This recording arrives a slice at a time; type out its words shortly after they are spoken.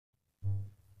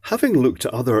having looked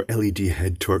at other LED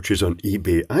head torches on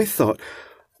eBay, I thought,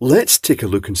 let's take a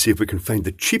look and see if we can find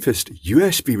the cheapest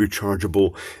USB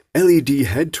rechargeable LED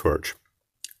head torch.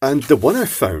 And the one I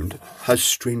found has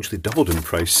strangely doubled in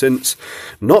price since,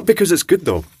 not because it's good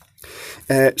though.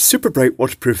 Super bright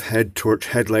waterproof head torch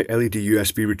headlight LED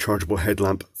USB rechargeable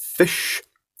headlamp fish.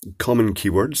 Common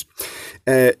keywords.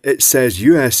 It says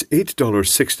US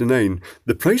 $8.69.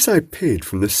 The price I paid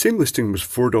from the same listing was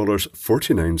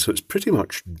 $4.49, so it's pretty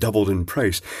much doubled in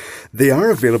price. They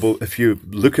are available if you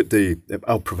look at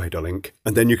I'll provide a link,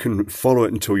 and then you can follow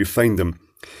it until you find them.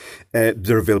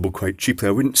 They're available quite cheaply.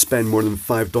 I wouldn't spend more than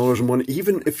 $5 on one,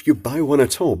 even if you buy one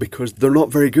at all, because they're not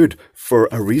very good for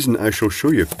a reason I shall show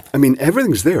you. I mean,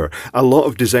 everything's there. A lot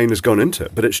of design has gone into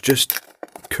it, but it's just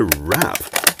crap.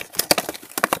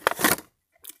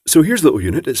 So here's the little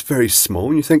unit. It's very small,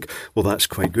 and you think, well, that's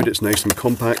quite good. It's nice and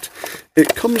compact.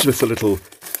 It comes with a little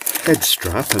head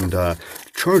strap and a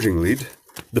charging lead.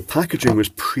 The packaging was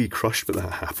pre-crushed, but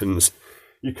that happens.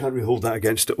 You can't really hold that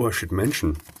against it. Oh, I should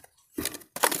mention.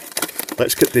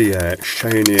 Let's get the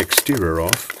shiny exterior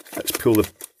off. Let's pull the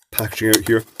packaging out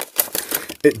here.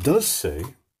 It does say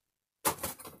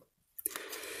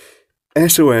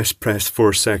SOS press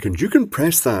 4 seconds. You can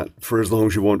press that for as long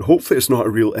as you want. Hopefully it's not a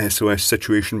real SOS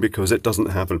situation because it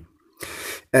doesn't happen.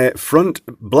 Front,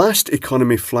 blast,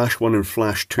 economy, flash 1 and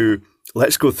flash 2.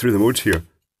 Let's go through the modes here.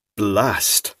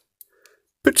 Blast.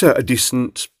 Puts out a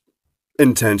decent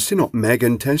intensity, not mega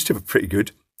intensity, but pretty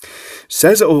good.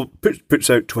 Says it puts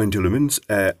out 20 lumens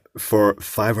for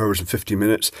 5 hours and 50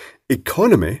 minutes.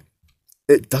 Economy,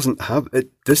 it doesn't have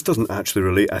it. This doesn't actually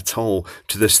relate at all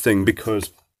to this thing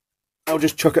because I'll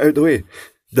just chuck it out the way.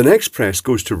 The next press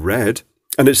goes to red,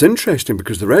 and it's interesting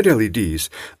because the red LEDs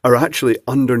are actually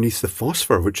underneath the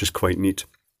phosphor, which is quite neat.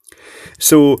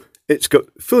 So it's got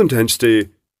full intensity,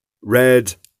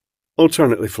 red,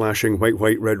 alternately flashing, white,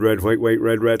 white, red, red, white, white,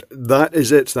 red, red. That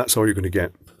is it. That's all you're going to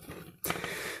get.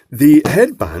 The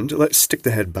headband, let's stick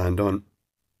the headband on.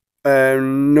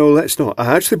 No, let's not.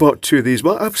 I actually bought 2 of these.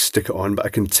 Well, I'll stick it on, but I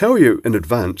can tell you in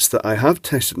advance that I have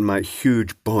tested my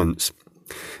huge bonds.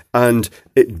 And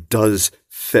it does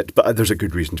fit, but there's a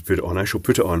good reason to put it on. I shall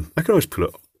put it on. I can always pull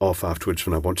it off afterwards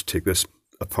when I want to take this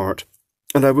apart.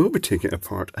 And I will be taking it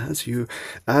apart, as you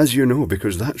know,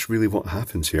 because that's really what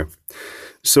happens here.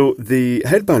 So the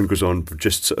headband goes on,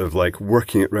 just sort of like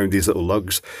working it around these little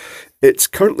lugs. It's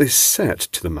currently set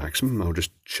to the maximum. I'll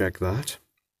just check that.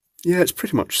 Yeah, it's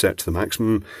pretty much set to the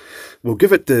maximum. We'll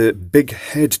give it the big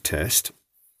head test.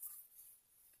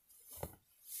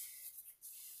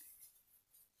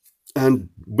 And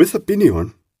with a beanie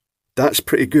on, that's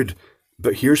pretty good.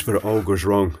 But here's where it all goes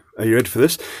wrong. Are you ready for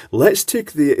this? Let's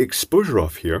take the exposure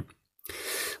off here.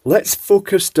 Let's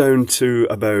focus down to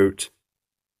about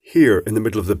here in the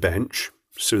middle of the bench.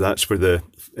 So that's where the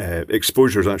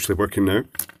exposure is actually working now.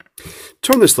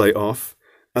 Turn this light off,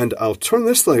 and I'll turn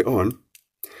this light on.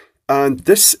 And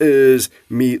this is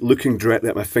me looking directly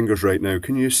at my fingers right now.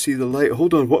 Can you see the light?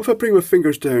 Hold on. What if I bring my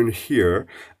fingers down here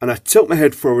and I tilt my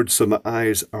head forward so my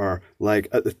eyes are like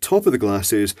at the top of the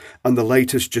glasses and the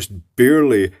light is just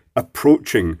barely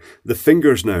approaching the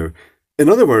fingers now? In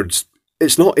other words,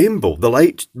 it's not aimable. The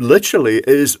light literally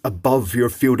is above your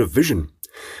field of vision.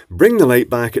 Bring the light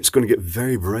back. It's going to get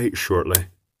very bright shortly.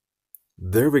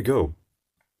 There we go.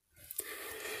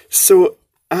 So,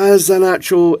 as an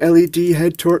actual LED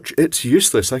head torch, it's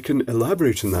useless. I can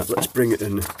elaborate on that. Let's bring it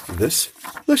in this.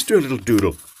 Let's do a little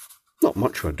doodle. Not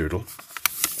much of a doodle.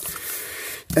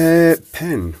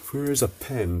 Pen. Where is a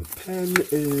pen? Pen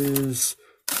is...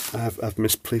 I've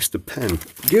misplaced the pen.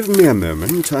 Give me a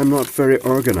moment. I'm not very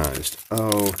organised.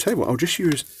 I'll tell you what, I'll just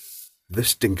use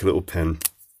this dinky little pen.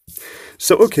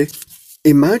 So, okay.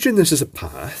 Imagine this is a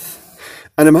path.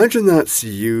 And imagine that's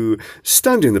you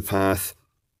standing in the path.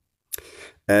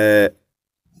 And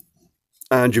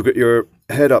you've got your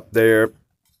head up there,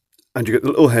 and you've got the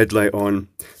little headlight on,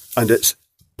 and it's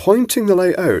pointing the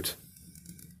light out,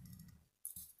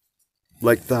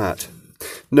 like that.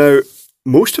 Now,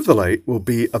 most of the light will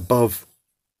be above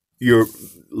your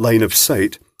line of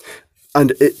sight,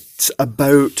 and it's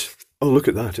about, oh look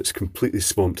at that, it's completely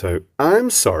swamped out. I'm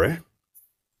sorry.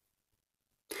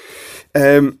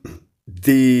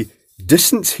 The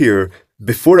distance here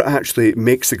before it actually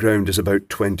makes the ground is about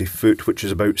 20 foot, which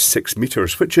is about 6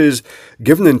 meters, which is,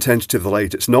 given the intensity of the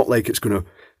light, it's not like it's not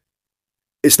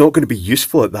going to be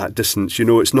useful at that distance. You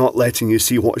know, it's not letting you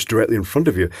see what's directly in front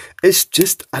of you. It's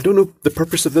just, I don't know the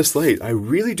purpose of this light. I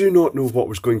really do not know what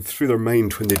was going through their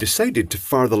mind when they decided to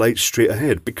fire the light straight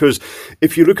ahead. Because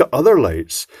if you look at other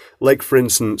lights, like for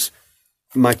instance,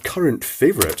 my current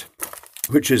favourite,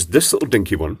 which is this little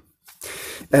dinky one,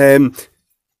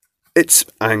 It's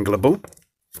angleable.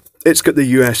 It's got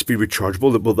the USB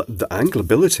rechargeable. Well, the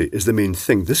angleability is the main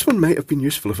thing. This one might have been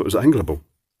useful if it was angleable.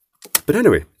 But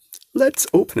anyway, let's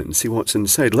open it and see what's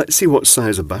inside. Let's see what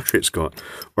size of battery it's got,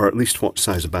 or at least what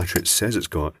size of battery it says it's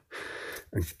got.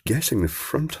 I'm guessing the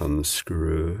front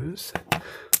unscrews.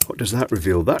 What does that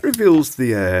reveal? That reveals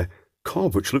the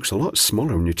cob, which looks a lot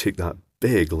smaller when you take that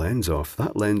big lens off.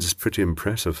 That lens is pretty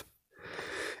impressive.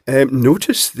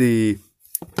 Notice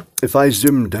if I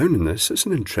zoom down in this, it's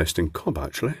an interesting cob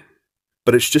actually.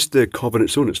 But it's just the cob on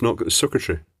its own, it's not got the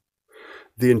circuitry.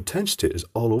 The intensity is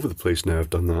all over the place now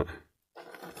I've done that.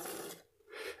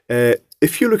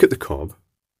 If you look at the cob,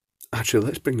 actually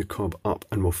let's bring the cob up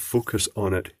and we'll focus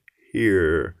on it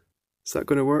here. Is that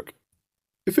going to work?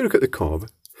 If you look at the cob,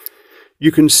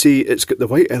 you can see it's got the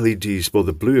white LEDs, well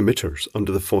the blue emitters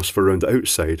under the phosphor around the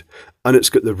outside, and it's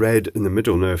got the red in the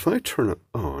middle. Now if I turn it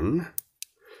on,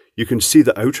 you can see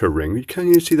the outer ring. Can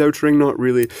you see the outer ring? Not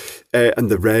really.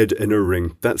 And the red inner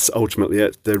ring. That's ultimately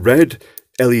it. The red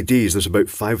LEDs, there's about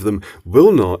 5 of them,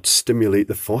 will not stimulate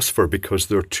the phosphor because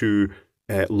they're too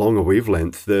long a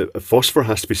wavelength. The phosphor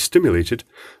has to be stimulated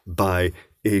by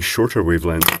a shorter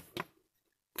wavelength.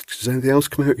 Does anything else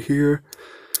come out here?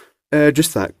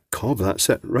 Just that cob, that's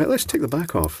it. Right, let's take the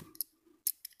back off.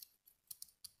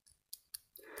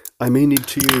 I may need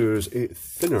to use a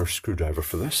thinner screwdriver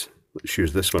for this. Let's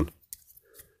use this one.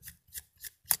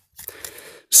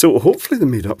 So hopefully they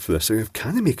made up for this.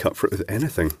 Can they make up for it with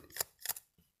anything?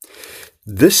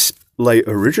 This light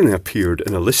originally appeared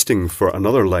in a listing for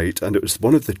another light, and it was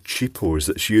one of the cheapos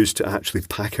that's used to actually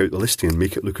pack out the listing and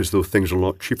make it look as though things are a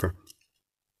lot cheaper.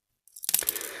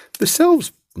 The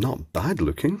cell's not bad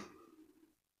looking.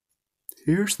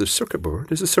 Here's the circuit board.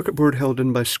 Is the circuit board held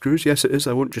in by screws? Yes, it is.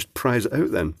 I won't just prise it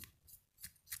out then.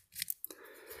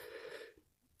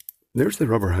 There's the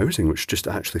rubber housing, which just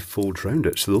actually folds around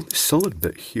it. So the only solid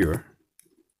bit here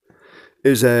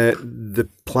is the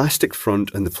plastic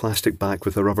front and the plastic back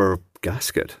with a rubber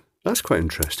gasket. That's quite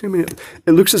interesting. I mean,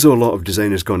 it looks as though a lot of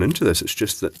design has gone into this. It's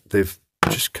just that they've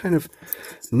just kind of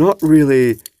not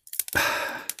really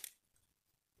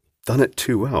done it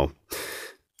too well.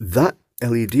 That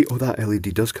LED, oh, that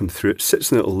LED does come through. It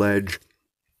sits on a little ledge.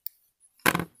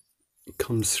 It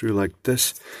comes through like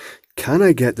this. Can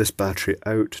I get this battery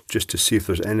out just to see if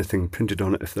there's anything printed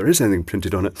on it? If there is anything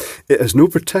printed on it, it has no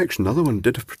protection. The other one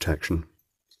did have protection.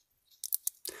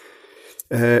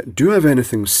 Do I have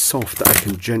anything soft that I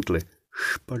can gently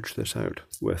spudge this out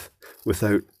with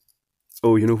without...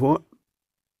 Oh, you know what?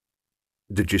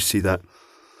 Did you see that?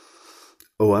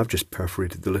 Oh, I've just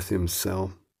perforated the lithium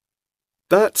cell.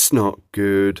 That's not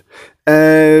good.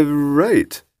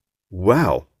 Right.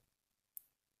 Wow.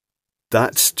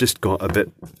 That's just got a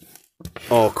bit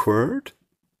awkward.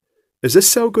 Is this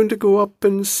cell going to go up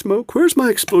in smoke? Where's my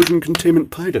explosion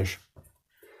containment pie dish?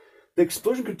 The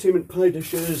explosion containment pie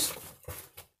dish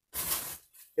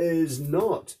is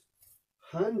not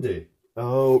handy.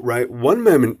 Oh, right. One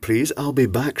moment, please. I'll be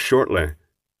back shortly.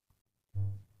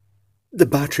 The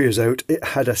battery is out. It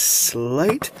had a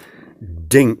slight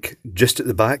dink just at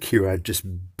the back here. I just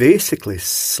basically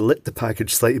slit the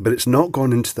package slightly, but it's not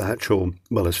gone into the actual,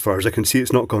 well, as far as I can see,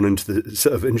 it's not gone into the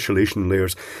sort of insulation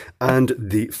layers and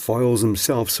the foils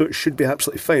themselves, so it should be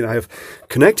absolutely fine. I have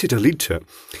connected a lead to it,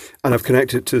 and I've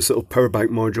connected it to this little power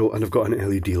bank module, and I've got an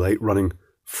LED light running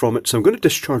from it. So I'm going to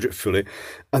discharge it fully,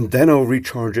 and then I'll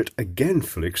recharge it again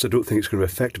fully, because I don't think it's going to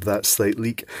be affected by that slight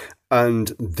leak.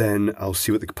 And then I'll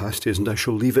see what the capacity is, and I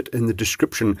shall leave it in the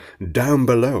description down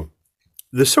below.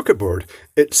 The circuit board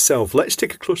itself, let's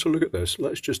take a closer look at this.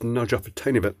 Let's just nudge up a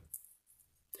tiny bit.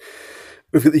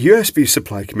 We've got the USB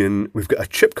supply coming in. We've got a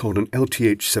chip called an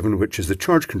LTH7, which is the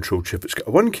charge control chip. It's got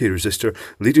a 1K resistor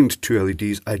leading to 2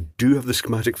 LEDs. I do have the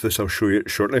schematic for this. I'll show you it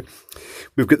shortly.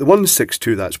 We've got the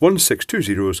 162, that's 1620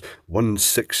 zeros,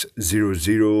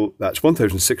 1600, that's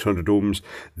 1600 ohms.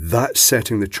 That's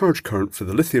setting the charge current for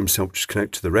the lithium cell, which is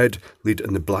connected to the red lead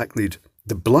and the black lead.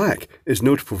 The black is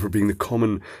notable for being the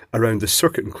common around the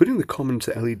circuit, including the common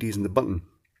to LEDs and the button.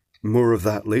 More of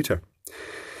that later.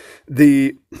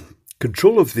 The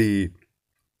control of the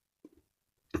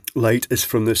light is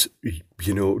from this,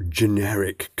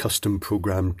 generic custom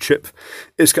programmed chip.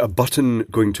 It's got a button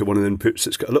going to one of the inputs.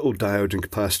 It's got a little diode and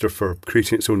capacitor for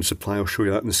creating its own supply. I'll show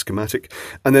you that in the schematic.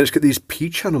 And then it's got these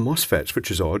P-channel MOSFETs, which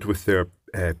is odd, with their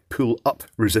pull-up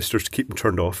resistors to keep them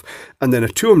turned off. And then a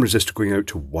 2 ohm resistor going out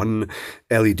to one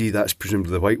LED, that's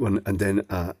presumably the white one, and then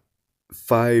a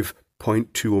 5.2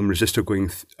 ohm resistor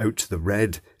going out to the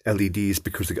red LEDs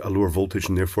because they get a lower voltage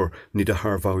and therefore need a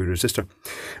higher value resistor.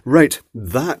 Right,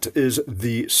 that is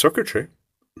the circuitry.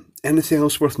 Anything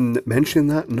else worth mentioning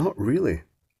that? Not really.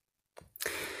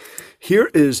 Here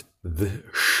is the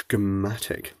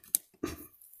schematic.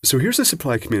 So here's the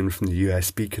supply coming in from the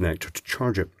USB connector to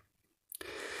charge it.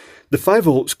 The 5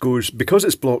 volts goes, because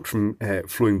it's blocked from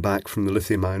flowing back from the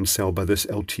lithium ion cell by this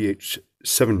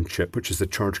LTH7 chip, which is the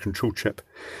charge control chip,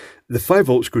 the 5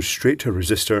 volts goes straight to a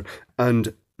resistor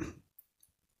and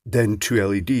then 2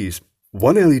 LEDs.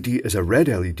 One LED is a red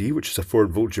LED, which is a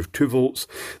forward voltage of 2 volts.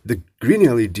 The green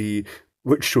LED,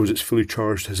 which shows it's fully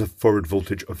charged, has a forward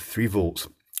voltage of 3 volts.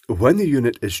 When the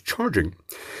unit is charging,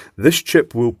 this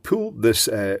chip will pull this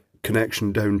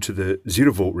connection down to the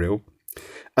 0 volt rail,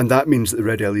 and that means that the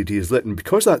red LED is lit. And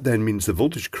because that then means the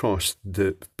voltage across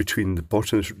between the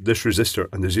bottom of this resistor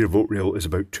and the 0 volt rail is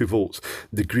about 2 volts,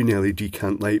 the green LED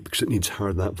can't light because it needs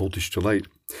higher than that voltage to light.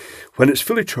 When it's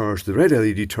fully charged, the red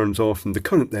LED turns off and the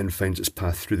current then finds its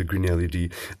path through the green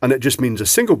LED, and it just means a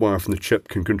single wire from the chip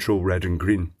can control red and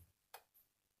green.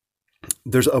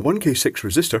 There's a 1K6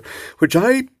 resistor, which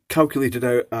I calculated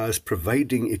out as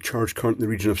providing a charge current in the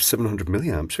region of 700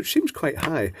 milliamps, which seems quite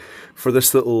high for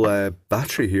this little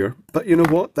battery here. But you know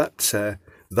what?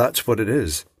 That's what it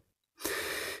is.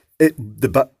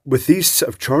 With these sort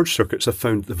of charge circuits, I've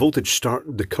found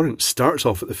the current starts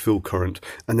off at the full current,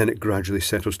 and then it gradually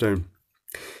settles down.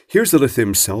 Here's the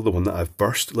lithium cell, the one that I've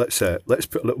burst. Let's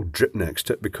put a little drip next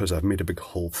to it because I've made a big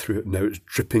hole through it. Now it's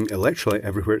dripping electrolyte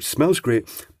everywhere. It smells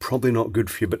great. Probably not good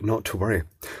for you, but not to worry.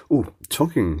 Oh,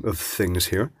 talking of things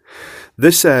here,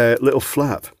 this little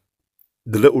flap,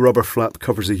 the little rubber flap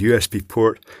covers a USB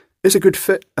port, is a good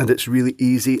fit, and it's really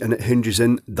easy and it hinges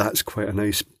in. That's quite a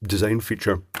nice design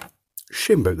feature.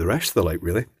 Shame about the rest of the light,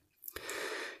 really.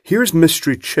 Here's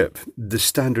mystery chip. The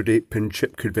standard 8-pin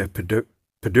chip could be a Paduk,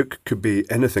 could be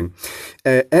anything.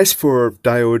 S4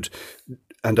 diode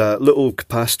and a little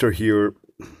capacitor here.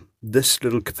 This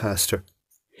little capacitor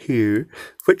here,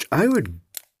 which I would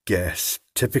guess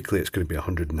typically it's going to be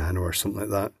 100 nano or something like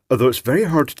that. Although it's very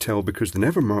hard to tell because they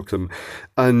never mark them,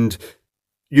 and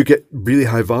you get really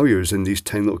high values in these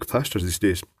tiny little capacitors these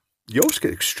days. You also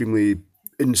get extremely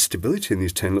instability in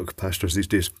these tiny little capacitors these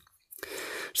days.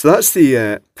 So that's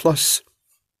the plus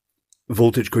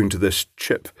voltage going to this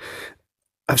chip.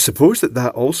 I suppose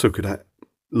that also could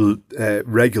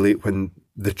regulate when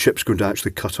the chip's going to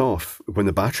actually cut off, when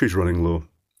the battery's running low.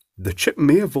 The chip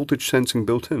may have voltage sensing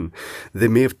built in. They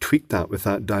may have tweaked that with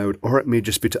that diode, or it may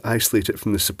just be to isolate it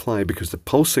from the supply, because the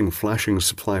pulsing, flashing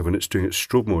supply when it's doing its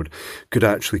strobe mode could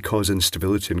actually cause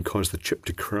instability and cause the chip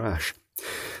to crash.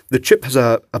 The chip has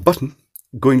a button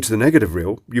going to the negative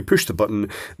rail. You push the button.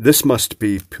 This must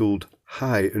be pulled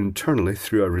high internally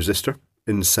through a resistor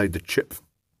inside the chip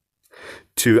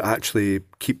to actually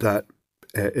keep that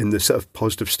in the sort of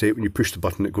positive state. When you push the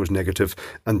button, it goes negative,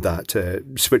 and that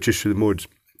switches through the modes.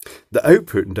 The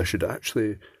output, and I should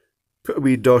actually put a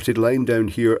wee dotted line down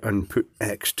here and put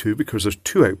X2 because there's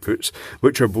 2 outputs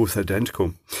which are both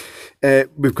identical.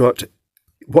 We've got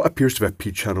what appears to be a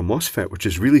P-channel MOSFET, which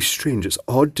is really strange. It's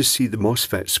odd to see the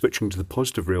MOSFET switching to the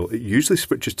positive rail. It usually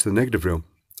switches to the negative rail.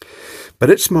 But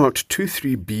it's marked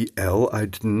 23BL. I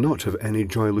did not have any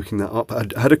joy looking that up. I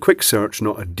had a quick search,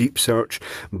 not a deep search,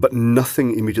 but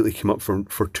nothing immediately came up for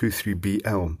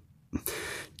 23BL.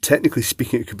 Technically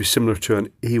speaking, it could be similar to an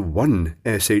A1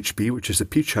 SHB, which is the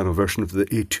P-channel version of the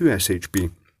A2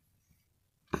 SHB,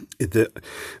 the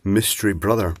mystery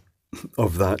brother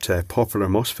of that popular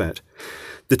MOSFET.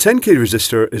 The 10K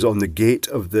resistor is on the gate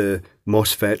of the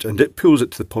MOSFET, and it pulls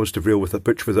it to the positive rail, with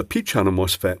a P-channel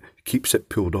MOSFET keeps it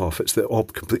pulled off. It's the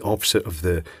complete opposite of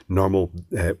the normal,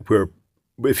 where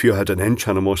if you had an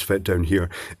N-channel MOSFET down here,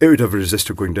 it would have a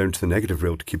resistor going down to the negative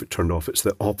rail to keep it turned off. It's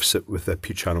the opposite with the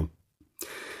P-channel.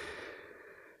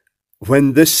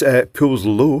 When this pulls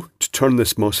low to turn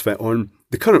this MOSFET on,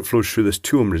 the current flows through this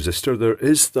 2 ohm resistor. There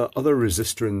is the other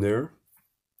resistor in there,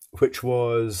 which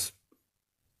was,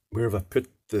 where have I put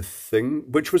the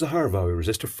thing, which was a higher value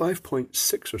resistor,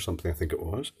 5.6 or something, I think it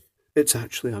was. It's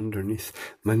actually underneath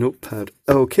my notepad.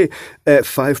 Okay,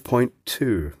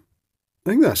 5.2. I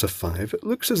think that's a 5. It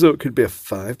looks as though it could be a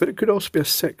 5, but it could also be a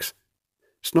 6.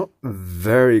 It's not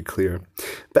very clear.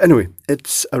 But anyway,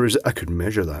 it's I could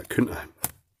measure that, couldn't I?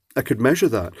 I could measure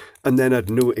that, and then I'd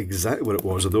know exactly what it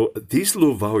was. Although at these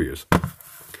low values,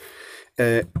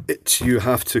 you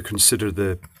have to consider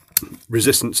the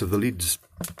resistance of the leads.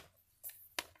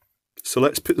 So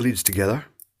let's put the leads together.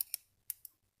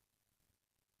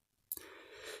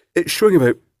 It's showing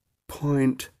about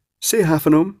say half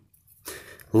an ohm.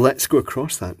 Let's go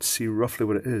across that and see roughly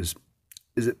what it is.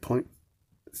 Is it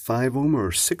 0.5 ohm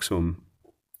or 6 ohm?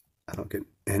 I don't get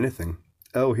anything.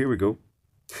 Oh, here we go.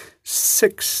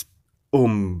 6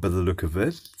 ohm by the look of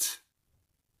it.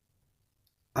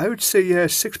 I would say, yeah,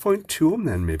 6.2 ohm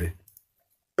then, maybe.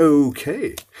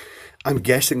 Okay, I'm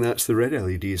guessing that's the red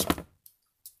LEDs.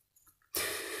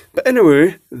 But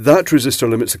anyway, that resistor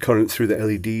limits the current through the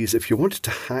LEDs. If you wanted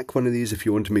to hack one of these, if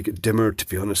you want to make it dimmer, to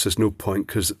be honest, there's no point,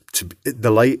 because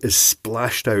the light is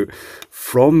splashed out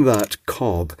from that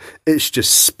cob. It's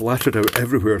just splattered out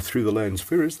everywhere through the lens.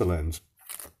 Where is the lens?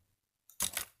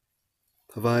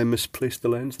 Have I misplaced the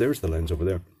lens? There's the lens over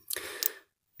there.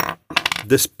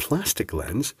 This plastic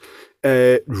lens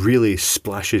really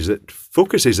splashes it,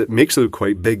 focuses it, makes it look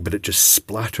quite big, but it just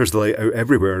splatters the light out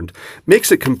everywhere and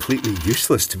makes it completely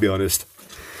useless, to be honest.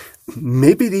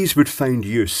 Maybe these would find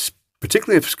use,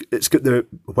 particularly if it's got the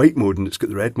white mode and it's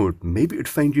got the red mode. Maybe it would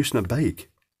find use on a bike,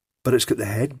 but it's got the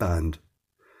headband.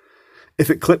 If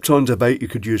it clipped onto a bike, you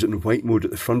could use it in white mode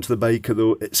at the front of the bike,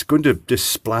 although it's going to just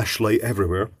splash light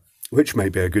everywhere, which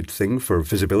might be a good thing for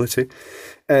visibility.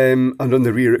 And on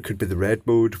the rear, it could be the red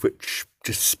mode, which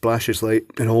just splashes light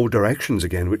in all directions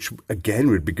again, which again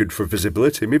would be good for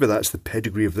visibility. Maybe that's the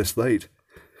pedigree of this light.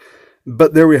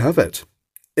 But there we have it.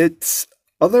 It's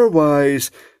otherwise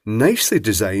nicely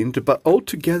designed, but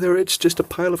altogether it's just a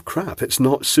pile of crap. It's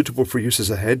not suitable for use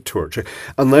as a head torch,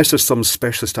 unless there's some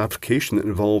specialist application that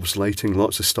involves lighting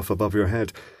lots of stuff above your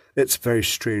head. It's very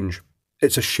strange.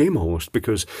 It's a shame almost,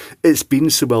 because it's been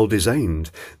so well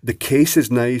designed. The case is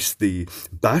nice. The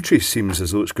battery seems as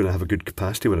though it's going to have a good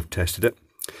capacity when I've tested it.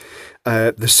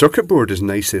 The circuit board is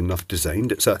nicely enough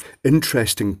designed. It's an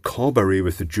interesting cob array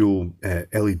with the dual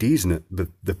LEDs in it,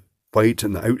 the white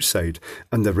on the outside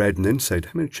and the red on the inside.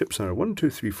 How many chips are there? 1, 2,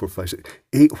 3, 4, 5, 6,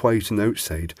 8 white on the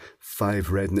outside, 5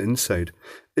 red on the inside.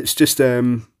 It's just,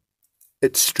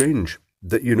 it's strange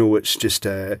that, you know, it's just...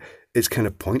 it's kind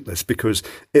of pointless, because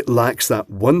it lacks that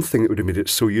one thing that would have made it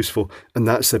so useful, and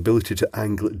that's the ability to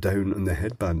angle it down on the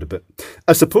headband a bit.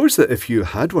 I suppose that if you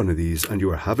had one of these and you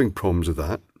were having problems with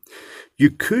that, you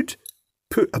could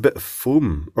put a bit of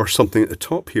foam or something at the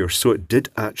top here so it did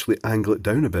actually angle it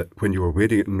down a bit when you were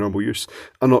wearing it in normal use.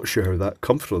 I'm not sure how that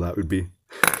comfortable that would be.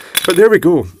 But there we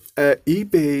go.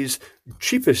 eBay's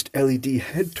cheapest LED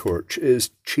head torch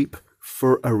is cheap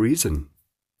for a reason.